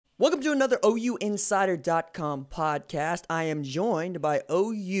Welcome to another OUinsider.com podcast. I am joined by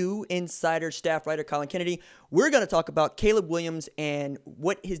OU Insider staff writer Colin Kennedy. We're going to talk about Caleb Williams and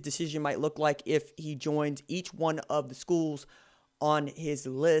what his decision might look like if he joins each one of the schools on his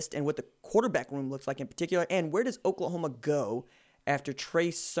list and what the quarterback room looks like in particular, and where does Oklahoma go after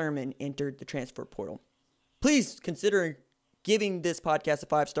Trey Sermon entered the transfer portal. Please consider giving this podcast a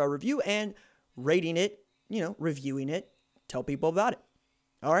 5-star review and rating it, reviewing it. Tell people about it.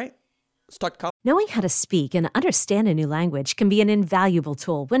 All right, let's talk to Colin. Knowing how to speak and understand a new language can be an invaluable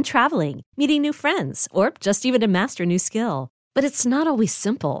tool when traveling, meeting new friends, or just even to master a new skill. But it's not always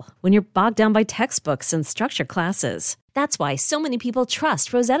simple when you're bogged down by textbooks and structured classes. That's why so many people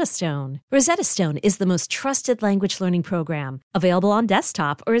trust Rosetta Stone. Rosetta Stone is the most trusted language learning program, available on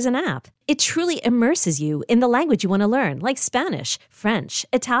desktop or as an app. It truly immerses you in the language you want to learn, like Spanish, French,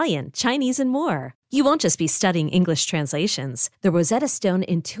 Italian, Chinese, and more. You won't just be studying English translations. The Rosetta Stone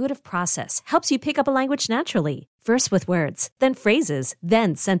intuitive process helps you pick up a language naturally, first with words, then phrases,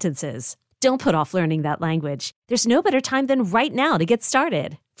 then sentences. Don't put off learning that language. There's no better time than right now to get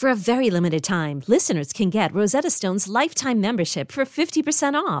started. For a very limited time, listeners can get Rosetta Stone's lifetime membership for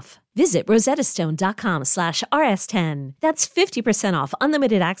 50% off. Visit rosettastone.com/rs10. That's 50% off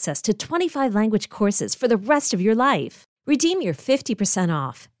unlimited access to 25 language courses for the rest of your life. Redeem your 50%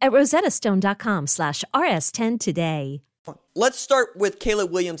 off at rosettastone.com/rs10 today. Let's start with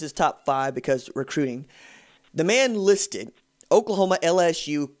Caleb Williams' top 5 because recruiting. The man listed Oklahoma,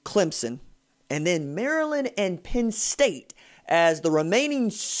 LSU, Clemson, and then Maryland and Penn State as the remaining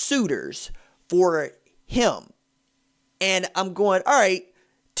suitors for him. And I'm going, all right,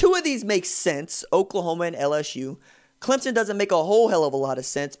 2 of these make sense, Oklahoma and LSU. Clemson doesn't make a whole hell of a lot of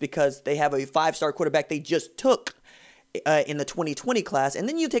sense because they have a 5-star quarterback they just took in the 2020 class. And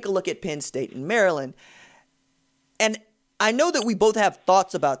then you take a look at Penn State and Maryland. And I know that we both have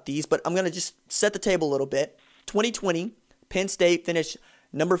thoughts about these, but I'm going to just set the table a little bit. 2020, Penn State finished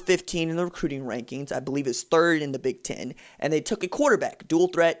number 15 in the recruiting rankings. I believe it's 3rd in the Big Ten. And they took a quarterback, dual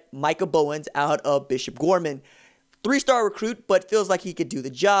threat, Micah Bowens, out of Bishop Gorman. 3-star recruit, but feels like he could do the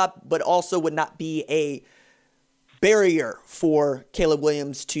job, but also would not be a barrier for Caleb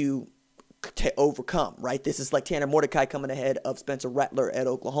Williams to overcome, right? This is like Tanner Mordecai coming ahead of Spencer Rattler at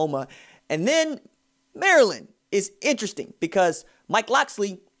Oklahoma. And then Maryland is interesting because Mike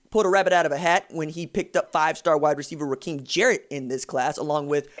Locksley pulled a rabbit out of a hat when he picked up 5-star wide receiver Rakeem Jarrett in this class, along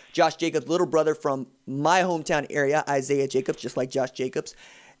with Josh Jacobs' little brother from my hometown area, Isaiah Jacobs, just like Josh Jacobs.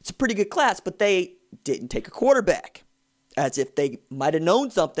 It's a pretty good class, but they didn't take a quarterback, as if they might have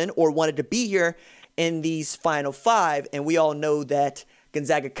known something or wanted to be here in these final 5. And we all know that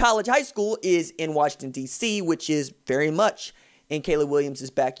Gonzaga College High School is in Washington, D.C., which is very much in Caleb Williams'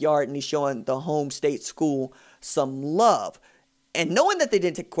 backyard, and he's showing the home state school some love. And knowing that they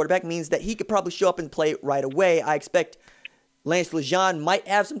didn't take a quarterback means that he could probably show up and play right away. I expect Lance Lejeune might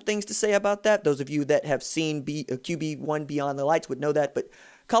have some things to say about that. Those of you that have seen QB1 Beyond the Lights would know that. But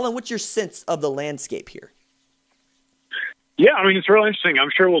Colin, what's your sense of the landscape here? Yeah, I mean, it's really interesting.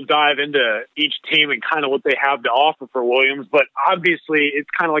 I'm sure we'll dive into each team and kind of what they have to offer for Williams. But obviously, it's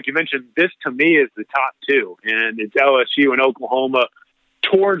kind of like you mentioned, this to me is the top 2. And it's LSU and Oklahoma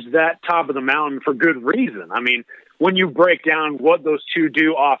towards that top of the mountain for good reason. I mean, when you break down what those 2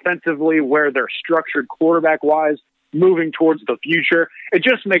 do offensively, where they're structured quarterback-wise, moving towards the future, it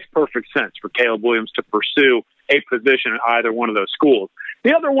just makes perfect sense for Caleb Williams to pursue a position at either one of those schools.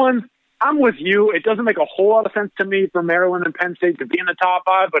 The other ones, I'm with you. It doesn't make a whole lot of sense to me for Maryland and Penn State to be in the top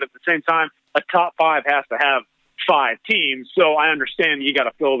 5, but at the same time, a top 5 has to have 5 teams, so I understand you got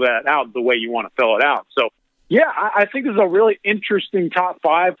to fill that out the way you want to fill it out. So, yeah, I think this is a really interesting top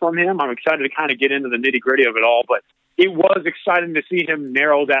 5 from him. I'm excited to kind of get into the nitty-gritty of it all, but it was exciting to see him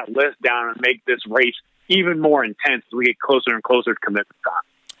narrow that list down and make this race even more intense as we get closer and closer to commitment time.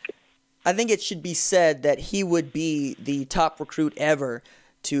 I think it should be said that he would be the top recruit ever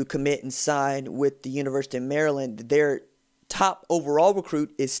to commit and sign with the University of Maryland. Their top overall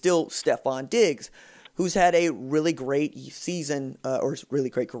recruit is still Stephon Diggs, who's had a really great season, or really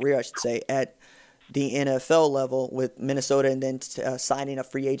great career, I should say, at the NFL level with Minnesota, and then signing a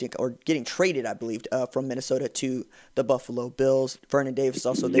free agent or getting traded, I believe, from Minnesota to the Buffalo Bills. Vernon Davis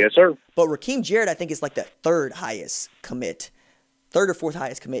also there. Yes, sir. But Rakeem Jarrett, I think, is like the 3rd highest commit, 3rd or 4th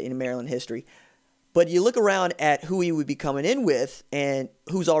highest commit in Maryland history. But you look around at who he would be coming in with and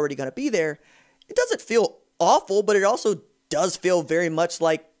who's already going to be there, it doesn't feel awful, but it also does feel very much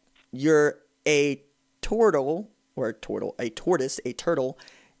like you're a turtle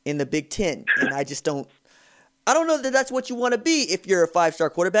in the Big Ten. And I don't know that that's what you want to be if you're a 5-star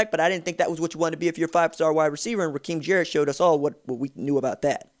quarterback, but I didn't think that was what you want to be if you're a 5-star wide receiver. And Rakeem Jarrett showed us all what we knew about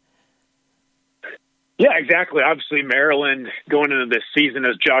that. Yeah, exactly. Obviously, Maryland going into this season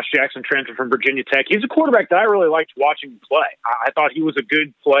as Josh Jackson transferred from Virginia Tech. He's a quarterback that I really liked watching play. I thought he was a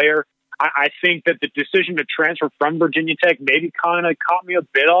good player. I think that the decision to transfer from Virginia Tech maybe kind of caught me a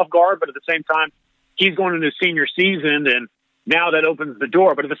bit off guard, but at the same time, he's going into his senior season, and now that opens the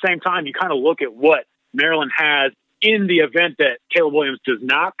door. But at the same time, you kind of look at what Maryland has in the event that Caleb Williams does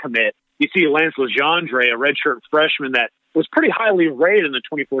not commit. You see Lance Legendre, a redshirt freshman that was pretty highly rated in the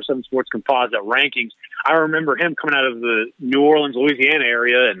 24/7 Sports Composite rankings. I remember him coming out of the New Orleans, Louisiana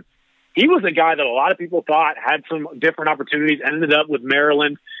area, and he was a guy that a lot of people thought had some different opportunities, ended up with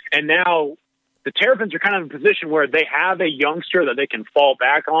Maryland. And now the Terrapins are kind of in a position where they have a youngster that they can fall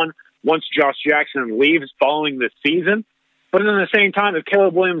back on once Josh Jackson leaves following this season. But at the same time, if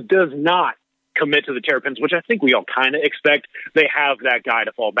Caleb Williams does not commit to the Terrapins, which I think we all kind of expect, they have that guy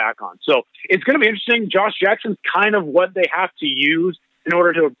to fall back on. So it's going to be interesting. Josh Jackson's kind of what they have to use in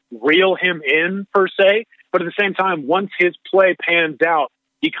order to reel him in, per se. But at the same time, once his play pans out,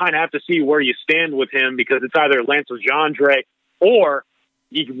 you kind of have to see where you stand with him, because it's either Lance Legendre or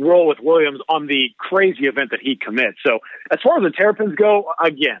you roll with Williams on the crazy event that he commits. So as far as the Terrapins go,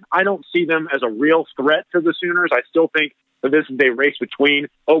 again, I don't see them as a real threat to the Sooners. I still think that this is a race between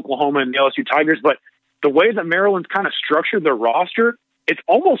Oklahoma and the LSU Tigers. But the way that Maryland's kind of structured their roster, it's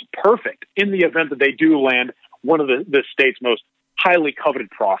almost perfect in the event that they do land one of the state's most highly coveted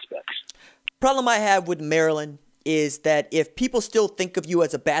prospects. Problem I have with Maryland is that if people still think of you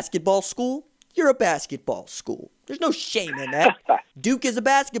as a basketball school, you're a basketball school. There's no shame in that. Duke is a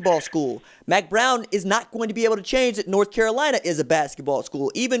basketball school. Mack Brown is not going to be able to change that North Carolina is a basketball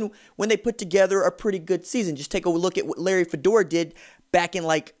school, even when they put together a pretty good season. Just take a look at what Larry Fedora did back in,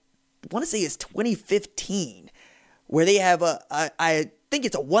 I want to say it's 2015, where they have I think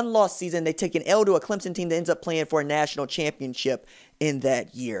it's a one-loss season. They take an L to a Clemson team that ends up playing for a national championship in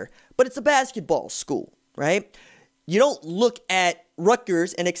that year. But it's a basketball school, right? You don't look at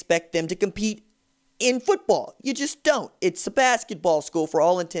Rutgers and expect them to compete in football. You just don't. It's a basketball school for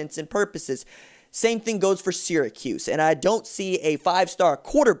all intents and purposes. Same thing goes for Syracuse. And I don't see a 5-star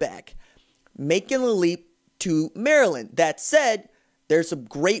quarterback making a leap to Maryland. That said, there's some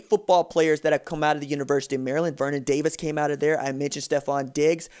great football players that have come out of the University of Maryland. Vernon Davis came out of there. I mentioned Stephon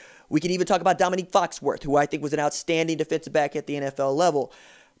Diggs. We could even talk about Dominique Foxworth, who I think was an outstanding defensive back at the NFL level.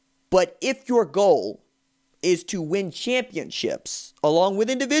 But if your goal is to win championships along with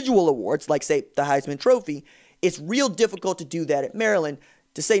individual awards, like, say, the Heisman Trophy, it's real difficult to do that at Maryland,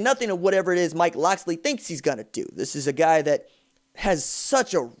 to say nothing of whatever it is Mike Locksley thinks he's going to do. This is a guy that has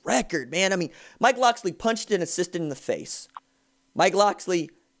such a record, man. I mean, Mike Locksley punched an assistant in the face. Mike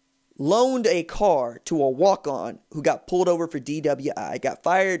Locksley loaned a car to a walk-on who got pulled over for DWI, got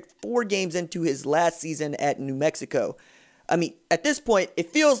fired 4 games into his last season at New Mexico. I mean, at this point, it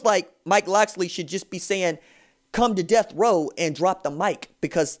feels like Mike Locksley should just be saying, come to death row and drop the mic,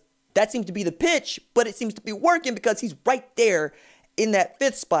 because that seems to be the pitch, but it seems to be working because he's right there in that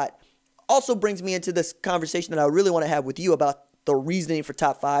 5th spot. Also brings me into this conversation that I really want to have with you about the reasoning for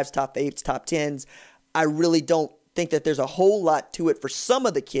top 5s, top 8s, top 10s. I really don't think that there's a whole lot to it for some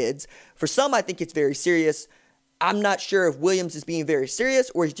of the kids. For some, I think it's very serious. I'm not sure if Williams is being very serious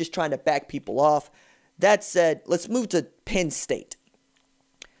or he's just trying to back people off. That said, let's move to Penn State.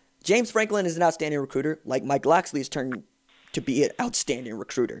 James Franklin is an outstanding recruiter, like Mike Locksley is turning to be an outstanding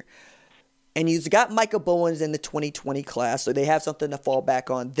recruiter. And he's got Micah Bowens in the 2020 class, so they have something to fall back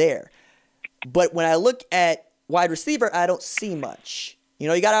on there. But when I look at wide receiver, I don't see much. You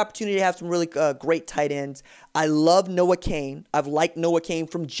know, you got an opportunity to have some really great tight ends. I love Noah Cain. I've liked Noah Cain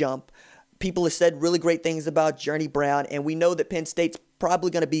from jump. People have said really great things about Journey Brown, and we know that Penn State's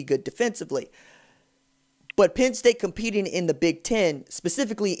probably going to be good defensively. But Penn State competing in the Big Ten,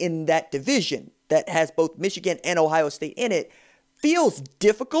 specifically in that division that has both Michigan and Ohio State in it, feels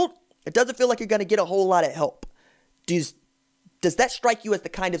difficult. It doesn't feel like you're going to get a whole lot of help. Does that strike you as the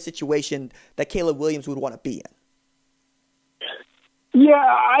kind of situation that Caleb Williams would want to be in? Yeah,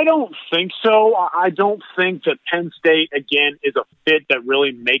 I don't think so. I don't think that Penn State, again, is a fit that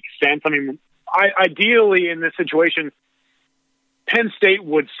really makes sense. I mean, ideally in this situation, Penn State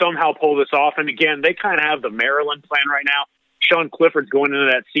would somehow pull this off. And again, they kind of have the Maryland plan right now. Sean Clifford's going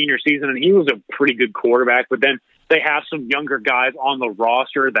into that senior season, and he was a pretty good quarterback. But then they have some younger guys on the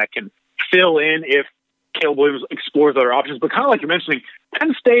roster that can fill in if Caleb Williams explores other options. But kind of like you're mentioning,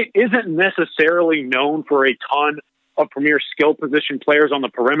 Penn State isn't necessarily known for a ton of premier skill position players on the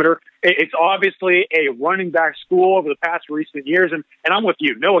perimeter. It's obviously a running back school over the past recent years. And I'm with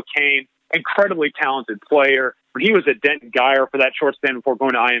you. Noah Cain, incredibly talented player. When he was at Denton Guyer for that short span before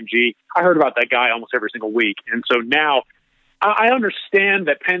going to IMG, I heard about that guy almost every single week. And so now I understand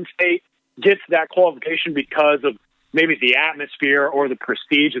that Penn State gets that qualification because of maybe the atmosphere or the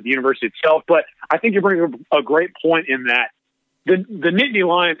prestige of the university itself. But I think you bring up a great point in that the Nittany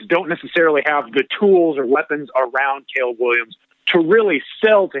Lions don't necessarily have the tools or weapons around Caleb Williams to really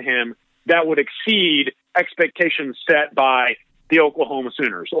sell to him that would exceed expectations set by the Oklahoma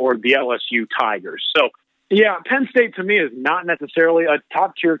Sooners or the LSU Tigers. So, yeah, Penn State to me is not necessarily a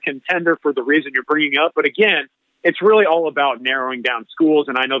top-tier contender for the reason you're bringing up. But again, it's really all about narrowing down schools,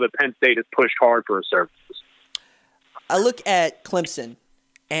 and I know that Penn State has pushed hard for his services. I look at Clemson,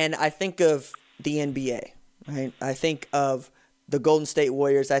 and I think of the NBA, right? I think of the Golden State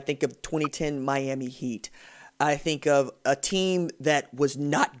Warriors. I think of 2010 Miami Heat. I think of a team that was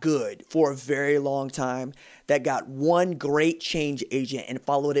not good for a very long time that got one great change agent and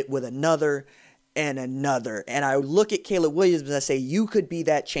followed it with another and another. And I look at Caleb Williams and I say, you could be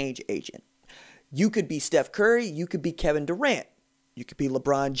that change agent. You could be Steph Curry. You could be Kevin Durant. You could be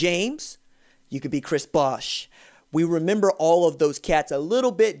LeBron James. You could be Chris Bosh. We remember all of those cats a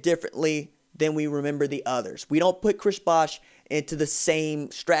little bit differently than we remember the others. We don't put Chris Bosh into the same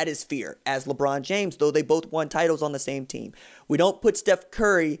stratosphere as LeBron James, though they both won titles on the same team. We don't put Steph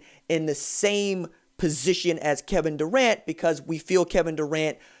Curry in the same position as Kevin Durant because we feel Kevin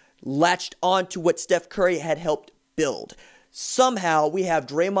Durant latched onto what Steph Curry had helped build. Somehow we have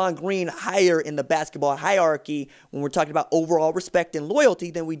Draymond Green higher in the basketball hierarchy when we're talking about overall respect and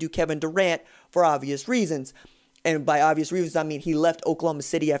loyalty than we do Kevin Durant for obvious reasons. And by obvious reasons, I mean he left Oklahoma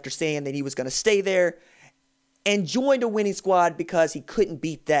City after saying that he was going to stay there and joined a winning squad because he couldn't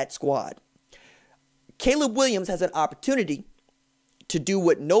beat that squad. Caleb Williams has an opportunity to do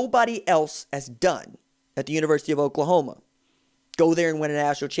what nobody else has done at the University of Oklahoma. Go there and win a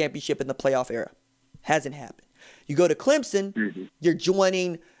national championship in the playoff era. Hasn't happened. You go to Clemson, you're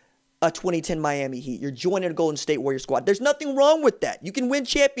joining a 2010 Miami Heat. You're joining a Golden State Warrior squad. There's nothing wrong with that. You can win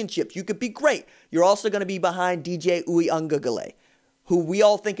championships. You could be great. You're also going to be behind DJ Uiagalelei, who we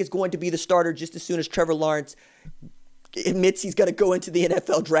all think is going to be the starter just as soon as Trevor Lawrence admits he's going to go into the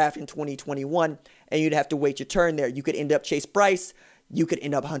NFL draft in 2021, and you'd have to wait your turn there. You could end up Chase Bryce. You could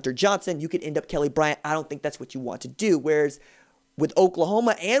end up Hunter Johnson. You could end up Kelly Bryant. I don't think that's what you want to do. Whereas with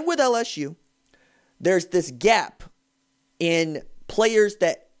Oklahoma and with LSU, there's this gap in players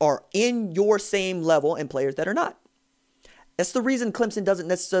that are in your same level and players that are not. That's the reason Clemson doesn't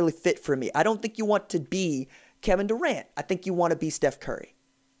necessarily fit for me. I don't think you want to be Kevin Durant. I think you want to be Steph Curry.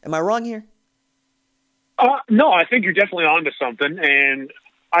 Am I wrong here? No, I think you're definitely onto something. And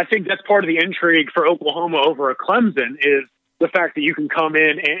I think that's part of the intrigue for Oklahoma over a Clemson is the fact that you can come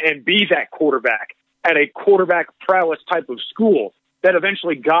in and be that quarterback at a quarterback prowess type of school that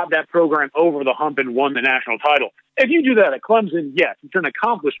eventually got that program over the hump and won the national title. If you do that at Clemson, yes, it's an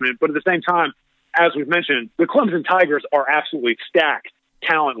accomplishment. But at the same time, as we've mentioned, the Clemson Tigers are absolutely stacked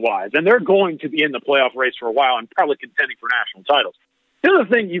talent-wise, and they're going to be in the playoff race for a while and probably contending for national titles. The other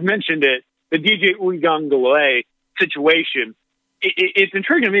thing, you mentioned it, the DJ Uiagalelei situation, it's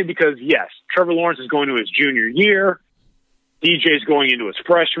intriguing to me because, yes, Trevor Lawrence is going to his junior year, DJ's going into his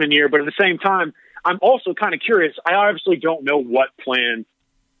freshman year, but at the same time, I'm also kind of curious. I obviously don't know what plans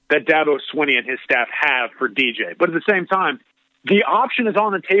that Dabo Swinney and his staff have for DJ. But at the same time, the option is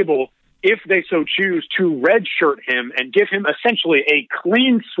on the table if they so choose to redshirt him and give him essentially a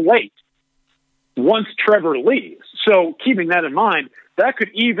clean slate once Trevor leaves. So keeping that in mind, that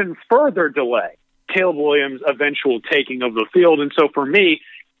could even further delay Caleb Williams' eventual taking of the field. And so for me,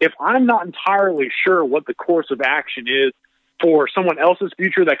 if I'm not entirely sure what the course of action is for someone else's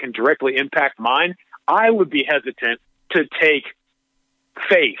future that can directly impact mine, I would be hesitant to take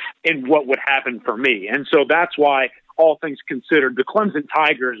faith in what would happen for me. And so that's why, all things considered, the Clemson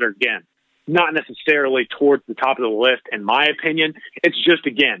Tigers are, again, not necessarily towards the top of the list, in my opinion. It's just,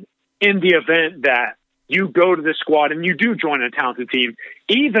 again, in the event that you go to this squad and you do join a talented team,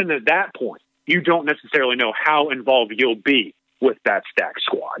 even at that point, you don't necessarily know how involved you'll be with that stacked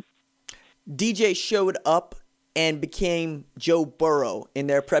squad. DJ showed up and became Joe Burrow in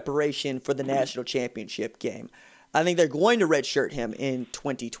their preparation for the national championship game. I think they're going to redshirt him in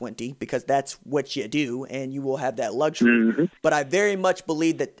 2020 because that's what you do, and you will have that luxury. But I very much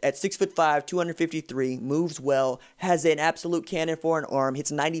believe that at 6'5", 253, moves well, has an absolute cannon for an arm,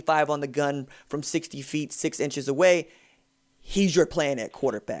 hits 95 on the gun from 60 feet, 6 inches away. He's your plan at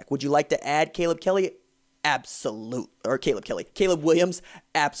quarterback. Would you like to add Caleb Kelly? Absolutely. Or Caleb Williams?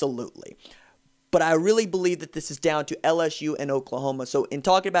 Absolutely. But I really believe that this is down to LSU and Oklahoma. So in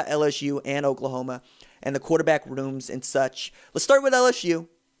talking about LSU and Oklahoma and the quarterback rooms and such, let's start with LSU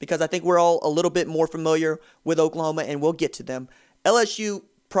because I think we're all a little bit more familiar with Oklahoma and we'll get to them. LSU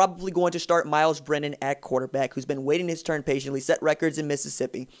probably going to start Miles Brennan at quarterback, who's been waiting his turn patiently, set records in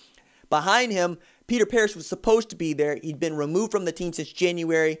Mississippi. Behind him, Peter Parrish was supposed to be there. He'd been removed from the team since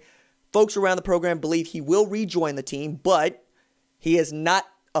January. Folks around the program believe he will rejoin the team, but he is not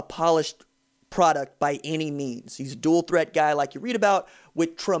a polished product by any means. He's a dual threat guy like you read about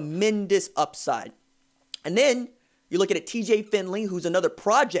with tremendous upside. And then you're looking at TJ Finley, who's another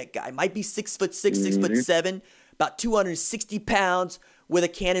project guy. Might be 6'6", 6'7", about 260 pounds with a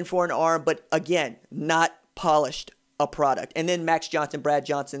cannon for an arm, but again, not polished a product. And then Max Johnson, Brad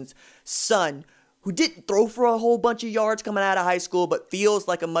Johnson's son, who didn't throw for a whole bunch of yards coming out of high school, but feels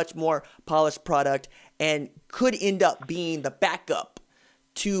like a much more polished product and could end up being the backup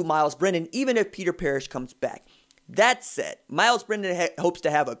to Myles Brennan, even if Peter Parrish comes back. That said, Myles Brennan hopes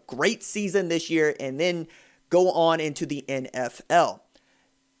to have a great season this year and then go on into the NFL.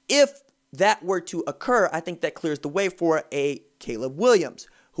 If that were to occur, I think that clears the way for a Caleb Williams,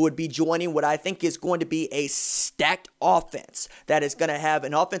 who would be joining what I think is going to be a stacked offense that is going to have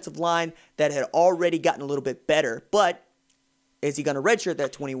an offensive line that had already gotten a little bit better. But is he going to redshirt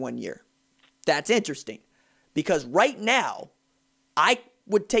that 21 year? That's interesting, because right now, I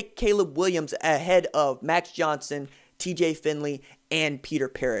would take Caleb Williams ahead of Max Johnson, TJ Finley, and Peter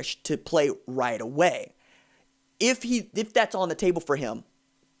Parrish to play right away. If that's on the table for him,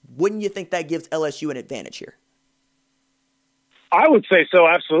 wouldn't you think that gives LSU an advantage here? I would say so,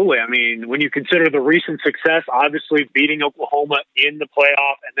 absolutely. I mean, when you consider the recent success, obviously beating Oklahoma in the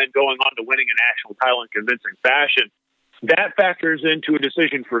playoff and then going on to winning a national title in convincing fashion, that factors into a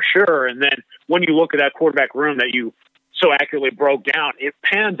decision for sure. And then when you look at that quarterback room that you so accurately broke down, it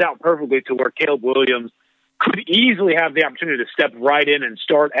pans out perfectly to where Caleb Williams could easily have the opportunity to step right in and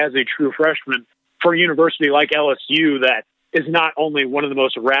start as a true freshman for a university like LSU that is not only one of the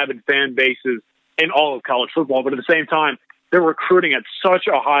most rabid fan bases in all of college football, but at the same time, they're recruiting at such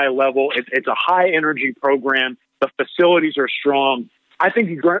a high level. It's a high-energy program. The facilities are strong. I think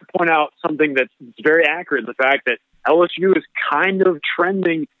you point out something that's very accurate, the fact that LSU is kind of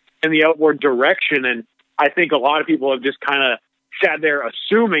trending in the outward direction, and I think a lot of people have just kind of sat there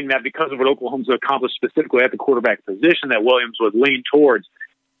assuming that because of what Oklahoma's accomplished specifically at the quarterback position, that Williams would lean towards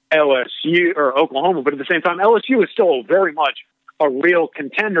LSU or Oklahoma. But at the same time, LSU is still very much a real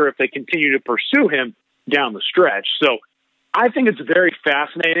contender if they continue to pursue him down the stretch. So I think it's very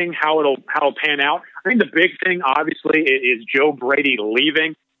fascinating how it'll pan out. I think the big thing, obviously, is Joe Brady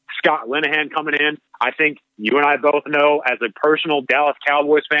leaving, Scott Linehan coming in. I think you and I both know, as a personal Dallas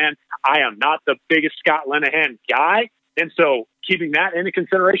Cowboys fan, I am not the biggest Scott Linehan guy. And so keeping that into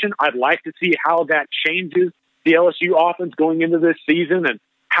consideration, I'd like to see how that changes the LSU offense going into this season and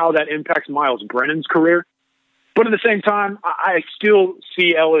how that impacts Myles Brennan's career. But at the same time, I still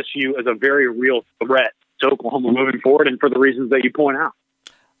see LSU as a very real threat to Oklahoma moving forward, and for the reasons that you point out.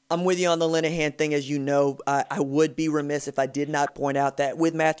 I'm with you on the Linehan thing. As you know, I would be remiss if I did not point out that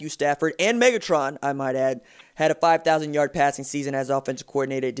with Matthew Stafford and Megatron, I might add, had a 5,000-yard passing season as offensive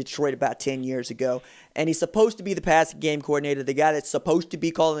coordinator at Detroit about 10 years ago. And he's supposed to be the passing game coordinator. The guy that's supposed to be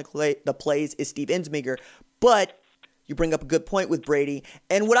calling the plays is Steve Ensminger. But you bring up a good point with Brady.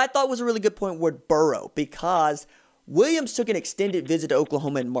 And what I thought was a really good point with Burrow, because Williams took an extended visit to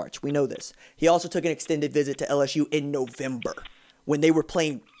Oklahoma in March. We know this. He also took an extended visit to LSU in November when they were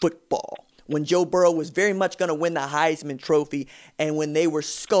playing football, when Joe Burrow was very much going to win the Heisman Trophy, and when they were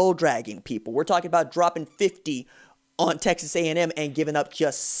skull-dragging people. We're talking about dropping 50 on Texas A&M and giving up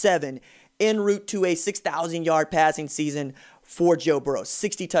just 7 en route to a 6,000-yard passing season for Joe Burrow.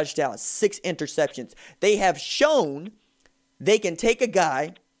 60 touchdowns, 6 interceptions. They have shown they can take a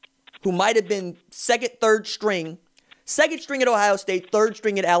guy who might have been second string at Ohio State, third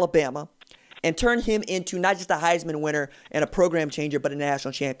string at Alabama, and turn him into not just a Heisman winner and a program changer, but a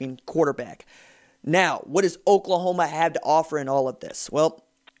national champion quarterback. Now, what does Oklahoma have to offer in all of this? Well,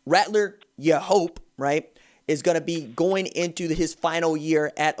 Rattler, you hope, right, is going to be going into his final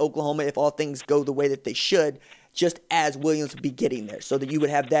year at Oklahoma if all things go the way that they should, just as Williams would be getting there, so that you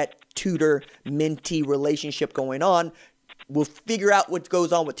would have that tutor-mentee relationship going on. We'll figure out what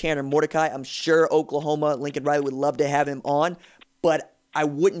goes on with Tanner Mordecai. I'm sure Oklahoma, Lincoln Riley would love to have him on, but I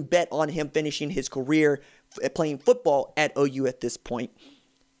wouldn't bet on him finishing his career playing football at OU at this point.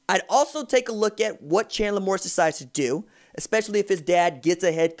 I'd also take a look at what Chandler Morris decides to do, especially if his dad gets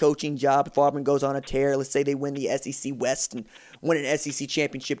a head coaching job, if Auburn goes on a tear. Let's say they win the SEC West and win an SEC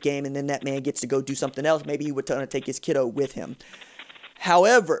championship game, and then that man gets to go do something else. Maybe he would want to take his kiddo with him.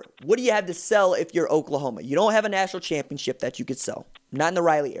 However, what do you have to sell if you're Oklahoma? You don't have a national championship that you could sell. Not in the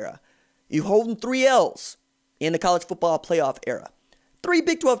Riley era. You're holding 3 L's in the college football playoff era. 3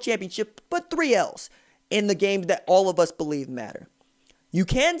 Big 12 championships, but 3 L's in the game that all of us believe matter. You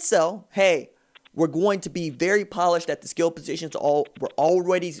can sell, hey, We're going to be very polished at the skill positions. We're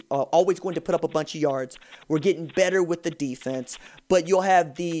already always going to put up a bunch of yards. We're getting better with the defense. But you'll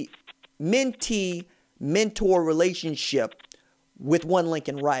have the mentee-mentor relationship with one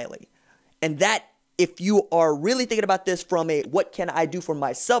Lincoln Riley. And that, if you are really thinking about this from a what can I do for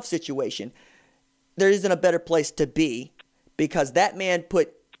myself situation, there isn't a better place to be, because that man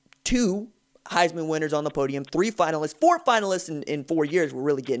put 2 Heisman winners on the podium, 3 finalists, 4 finalists in 4 years. We're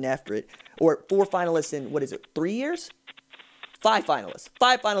really getting after it. Or 4 finalists in, 3 years? 5 finalists.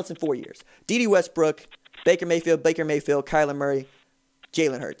 5 finalists in 4 years. Dede Westbrook, Baker Mayfield, Kyler Murray,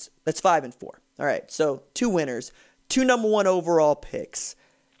 Jalen Hurts. That's 5 and 4. All right, so 2 winners, 2 number 1 overall picks,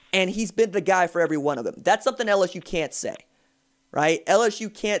 and he's been the guy for every one of them. That's something LSU can't say, right?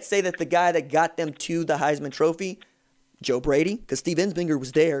 LSU can't say that the guy that got them to the Heisman Trophy, Joe Brady, because Steve Ensminger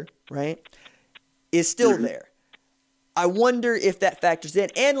was there, right, is still there. I wonder if that factors in.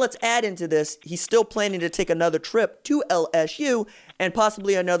 And let's add into this, he's still planning to take another trip to LSU and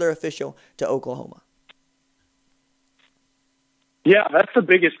possibly another official to Oklahoma. Yeah, that's the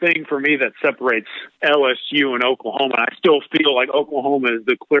biggest thing for me that separates LSU and Oklahoma. I still feel like Oklahoma is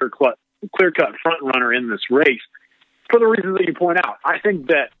the clear-cut front runner in this race for the reasons that you point out. I think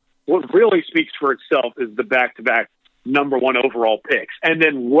that what really speaks for itself is the back-to-back number 1 overall picks, and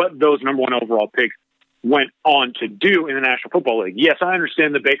then what those number 1 overall picks went on to do in the National Football League. Yes, I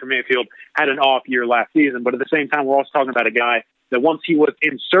understand that Baker Mayfield had an off year last season, but at the same time, we're also talking about a guy that once he was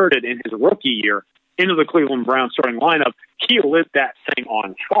inserted in his rookie year into the Cleveland Browns starting lineup, he lit that thing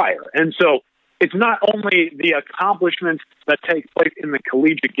on fire. And so it's not only the accomplishments that take place in the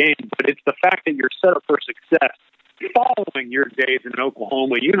collegiate game, but it's the fact that you're set up for success following your days in an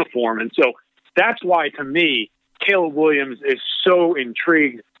Oklahoma uniform. And so that's why, to me, Caleb Williams is so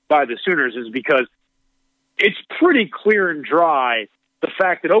intrigued by the Sooners, is because it's pretty clear and dry the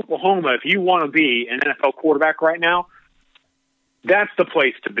fact that Oklahoma, if you want to be an NFL quarterback right now, that's the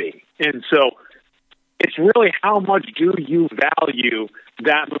place to be. And so it's really how much do you value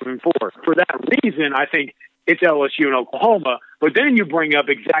that moving forward. For that reason, I think it's LSU and Oklahoma. But then you bring up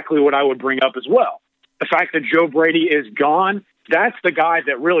exactly what I would bring up as well. The fact that Joe Brady is gone, that's the guy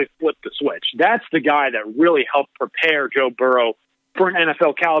that really flipped the switch. That's the guy that really helped prepare Joe Burrow for an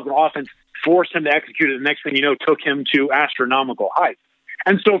NFL caliber offense, forced him to execute it. The next thing you know, took him to astronomical heights.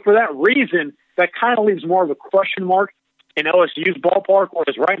 And so for that reason, that kind of leaves more of a question mark in LSU's ballpark,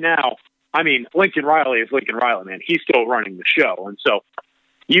 whereas right now, I mean, Lincoln Riley is Lincoln Riley, man. He's still running the show. And so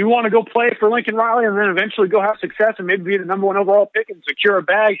you want to go play for Lincoln Riley and then eventually go have success and maybe be the number 1 overall pick and secure a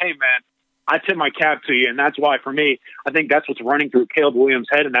bag, hey, man, I tip my cap to you. And that's why, for me, I think that's what's running through Caleb Williams'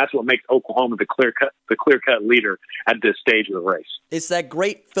 head, and that's what makes Oklahoma the clear-cut leader at this stage of the race. It's that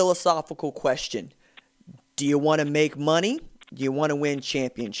great philosophical question. Do you want to make money? Do you want to win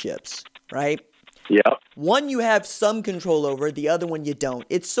championships, right? Yeah. One you have some control over, the other one you don't.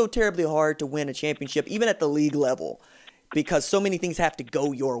 It's so terribly hard to win a championship, even at the league level, because so many things have to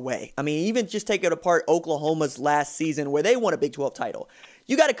go your way. I mean, even just take it apart, Oklahoma's last season where they won a Big 12 title.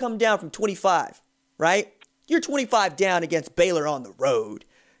 You got to come down from 25, right? You're 25 down against Baylor on the road.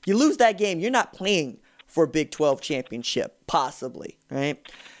 You lose that game, you're not playing for a Big 12 championship, possibly, right?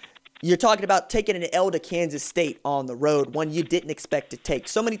 You're talking about taking an L to Kansas State on the road, one you didn't expect to take.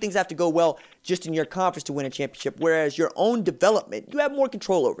 So many things have to go well just in your conference to win a championship, whereas your own development, you have more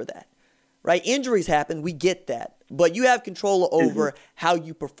control over that, right? Injuries happen, we get that, but you have control over how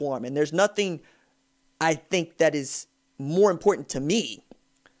you perform. And there's nothing, I think, that is more important to me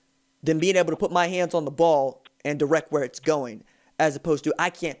than being able to put my hands on the ball and direct where it's going, as opposed to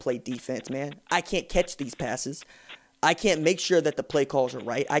I can't play defense, man. I can't catch these passes. I can't make sure that the play calls are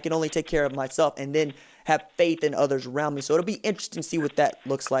right. I can only take care of myself and then have faith in others around me. So it'll be interesting to see what that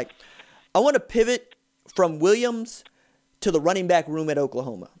looks like. I want to pivot from Williams to the running back room at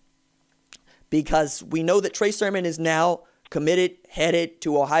Oklahoma, because we know that Trey Sermon is now committed, headed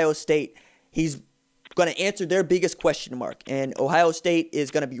to Ohio State. He's going to answer their biggest question mark, and Ohio State is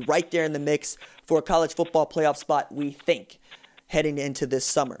going to be right there in the mix for a college football playoff spot, we think, heading into this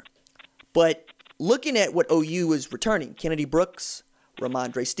summer. But looking at what OU is returning, Kennedy Brooks,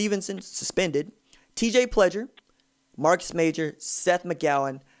 Ramondre Stevenson, suspended, TJ Pledger, Marcus Major, Seth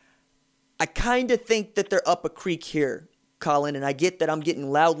McGowan, I kind of think that they're up a creek here, Colin, and I get that I'm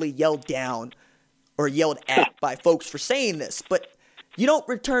getting loudly yelled down or yelled at by folks for saying this, but you don't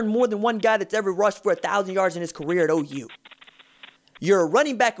return more than one guy that's ever rushed for 1,000 yards in his career at OU. You're a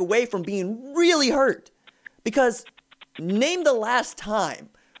running back away from being really hurt, because name the last time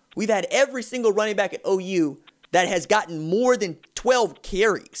we've had every single running back at OU that has gotten more than 12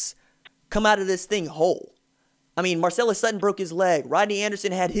 carries come out of this thing whole. I mean, Marcellus Sutton broke his leg. Rodney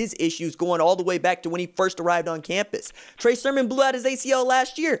Anderson had his issues going all the way back to when he first arrived on campus. Trey Sermon blew out his ACL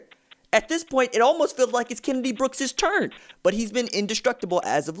last year. At this point, it almost feels like it's Kennedy Brooks' turn, but he's been indestructible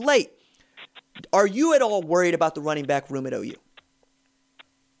as of late. Are you at all worried about the running back room at OU?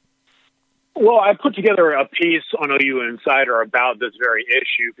 Well, I put together a piece on OU Insider about this very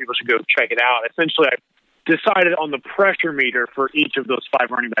issue. People should go check it out. Essentially, I decided on the pressure meter for each of those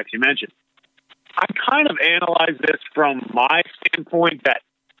 5 running backs you mentioned. I kind of analyzed this from my standpoint that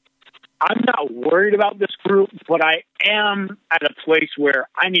I'm not worried about this group, but I am at a place where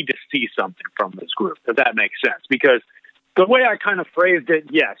I need to see something from this group, if that makes sense. Because the way I kind of phrased it,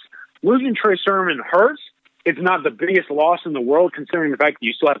 yes, losing Trey Sermon hurts. It's not the biggest loss in the world, considering the fact that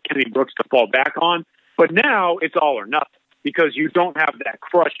you still have Kennedy Brooks to fall back on. But now it's all or nothing because you don't have that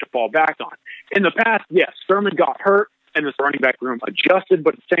crush to fall back on. In the past, yes, Sermon got hurt and this running back room adjusted,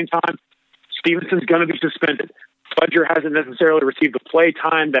 but at the same time, Stevenson's going to be suspended. Pledger hasn't necessarily received the play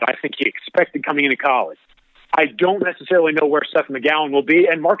time that I think he expected coming into college. I don't necessarily know where Seth McGowan will be,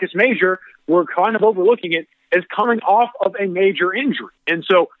 and Marcus Major, we're kind of overlooking it, is coming off of a major injury. And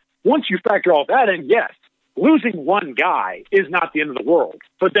so once you factor all that in, yes, losing one guy is not the end of the world.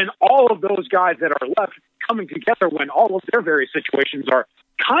 But then all of those guys that are left coming together when all of their various situations are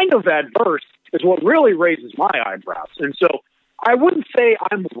kind of adverse is what really raises my eyebrows. And so I wouldn't say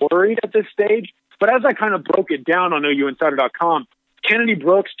I'm worried at this stage, but as I kind of broke it down on OUinsider.com, Kennedy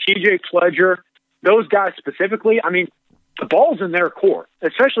Brooks, TJ Pledger, those guys specifically, I mean, the ball's in their court,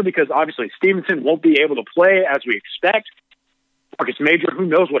 especially because obviously Stevenson won't be able to play as we expect. Marcus Major, who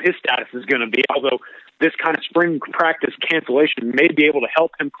knows what his status is going to be, although this kind of spring practice cancellation may be able to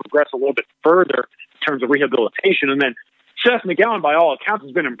help him progress a little bit further in terms of rehabilitation. And then Seth McGowan, by all accounts,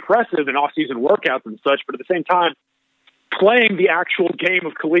 has been impressive in off-season workouts and such, but at the same time, playing the actual game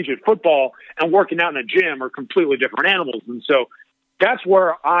of collegiate football and working out in a gym are completely different animals. And so that's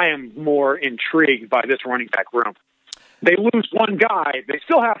where I am more intrigued by this running back room. They lose one guy. They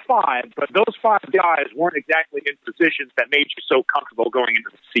still have 5, but those 5 guys weren't exactly in positions that made you so comfortable going into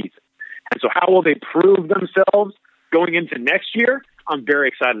the season. And so how will they prove themselves going into next year? I'm very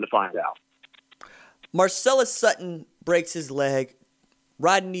excited to find out. Marcellus Sutton breaks his leg.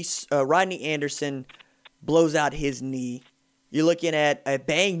 Rodney Anderson blows out his knee. You're looking at a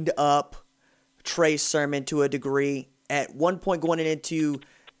banged up Trey Sermon to a degree. At one point going into,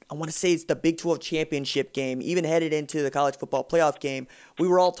 I want to say it's the Big 12 championship game, even headed into the college football playoff game, we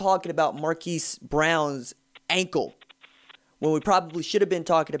were all talking about Marquise Brown's ankle when we probably should have been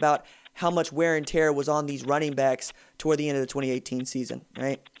talking about how much wear and tear was on these running backs toward the end of the 2018 season,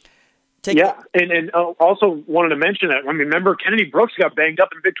 right? And also wanted to mention that, I mean, remember Kennedy Brooks got banged up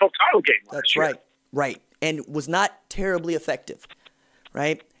in the Big 12 title game last year. Right. And was not terribly effective,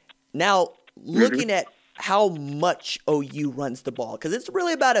 right? Now, looking at how much OU runs the ball, because it's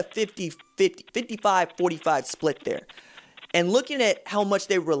really about a 55-45 split there. And looking at how much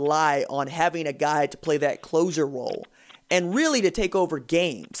they rely on having a guy to play that closer role and really to take over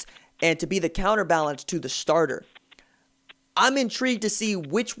games and to be the counterbalance to the starter. I'm intrigued to see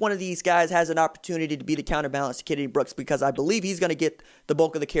which one of these guys has an opportunity to be the counterbalance to Kennedy Brooks, because I believe he's going to get the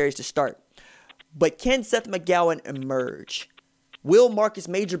bulk of the carries to start. But can Seth McGowan emerge? Will Marcus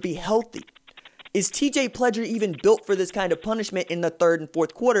Major be healthy? Is TJ Pledger even built for this kind of punishment in the third and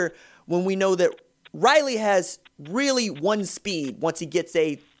fourth quarter when we know that Riley has really one speed once he gets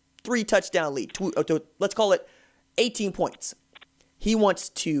a 3-touchdown lead? Let's call it 18 points. He wants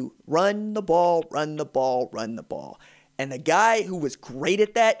to run the ball. And the guy who was great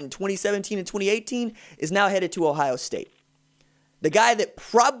at that in 2017 and 2018 is now headed to Ohio State. The guy that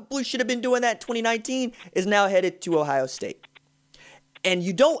probably should have been doing that in 2019 is now headed to Ohio State. And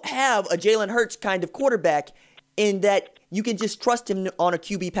you don't have a Jalen Hurts kind of quarterback in that you can just trust him on a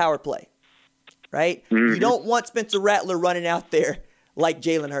QB power play, right? You don't want Spencer Rattler running out there like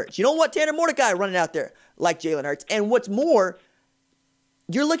Jalen Hurts. You don't want Tanner Mordecai running out there like Jalen Hurts. And what's more,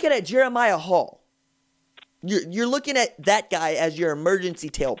 you're looking at Jeremiah Hall. You're looking at that guy as your emergency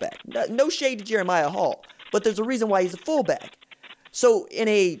tailback. No shade to Jeremiah Hall, but there's a reason why he's a fullback. So in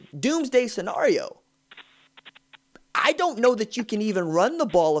a doomsday scenario, I don't know that you can even run the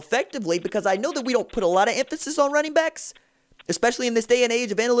ball effectively, because I know that we don't put a lot of emphasis on running backs, especially in this day and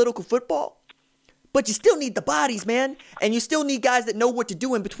age of analytical football. But you still need the bodies, man, and you still need guys that know what to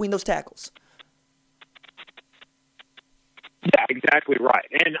do in between those tackles. Yeah, exactly right.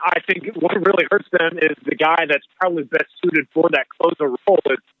 And I think what really hurts them is the guy that's probably best suited for that closer role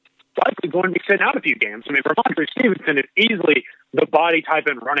is likely going to be sitting out a few games. I mean, Ramondre Stevenson is easily the body type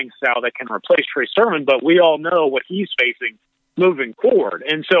and running style that can replace Trey Sermon, but we all know what he's facing moving forward.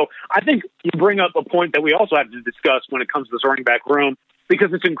 And so I think you bring up a point that we also have to discuss when it comes to this running back room,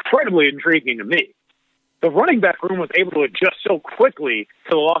 because it's incredibly intriguing to me. The running back room was able to adjust so quickly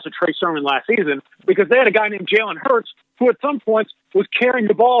to the loss of Trey Sermon last season because they had a guy named Jalen Hurts who at some points was carrying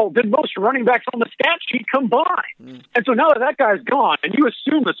the ball than most running backs on the stat sheet combined. And so now that that guy's gone, and you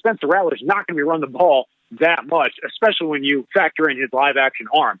assume that Spencer Rattler's not going to be running the ball that much, especially when you factor in his live-action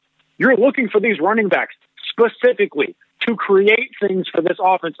arm, you're looking for these running backs specifically to create things for this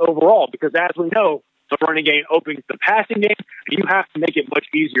offense overall, because as we know, the running game opens the passing game, and you have to make it much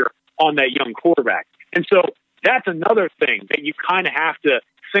easier on that young quarterback. And so that's another thing that you kind of have to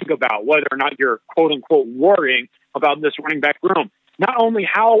think about, whether or not you're quote-unquote worrying about this running back room. Not only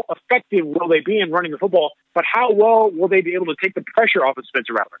how effective will they be in running the football, but how well will they be able to take the pressure off of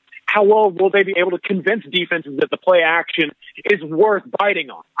Spencer Rattler? How well will they be able to convince defenses that the play action is worth biting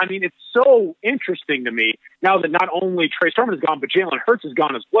on? I mean, it's so interesting to me now that not only Trey Sermon is gone, but Jalen Hurts is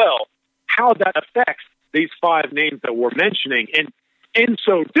gone as well, how that affects these five names that we're mentioning. And in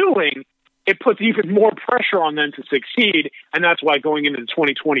so doing, it puts even more pressure on them to succeed. And that's why going into the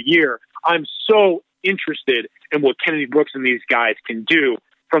 2020 year, I'm so interested in what Kennedy Brooks and these guys can do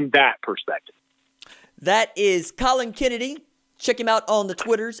from that perspective. That is Colin Kennedy. Check him out on the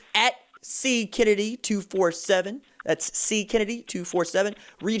Twitters at @CKennedy247. That's CKennedy247.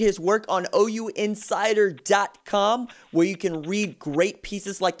 Read his work on OUinsider.com, where you can read great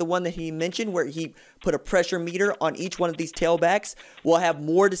pieces like the one that he mentioned, where he put a pressure meter on each one of these tailbacks. We'll have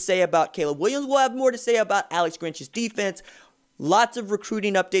more to say about Caleb Williams. We'll have more to say about Alex Grinch's defense. Lots of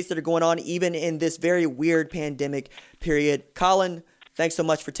recruiting updates that are going on, even in this very weird pandemic period. Colin, thanks so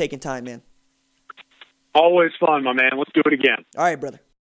much for taking time, man. Always fun, my man. Let's do it again. All right, brother.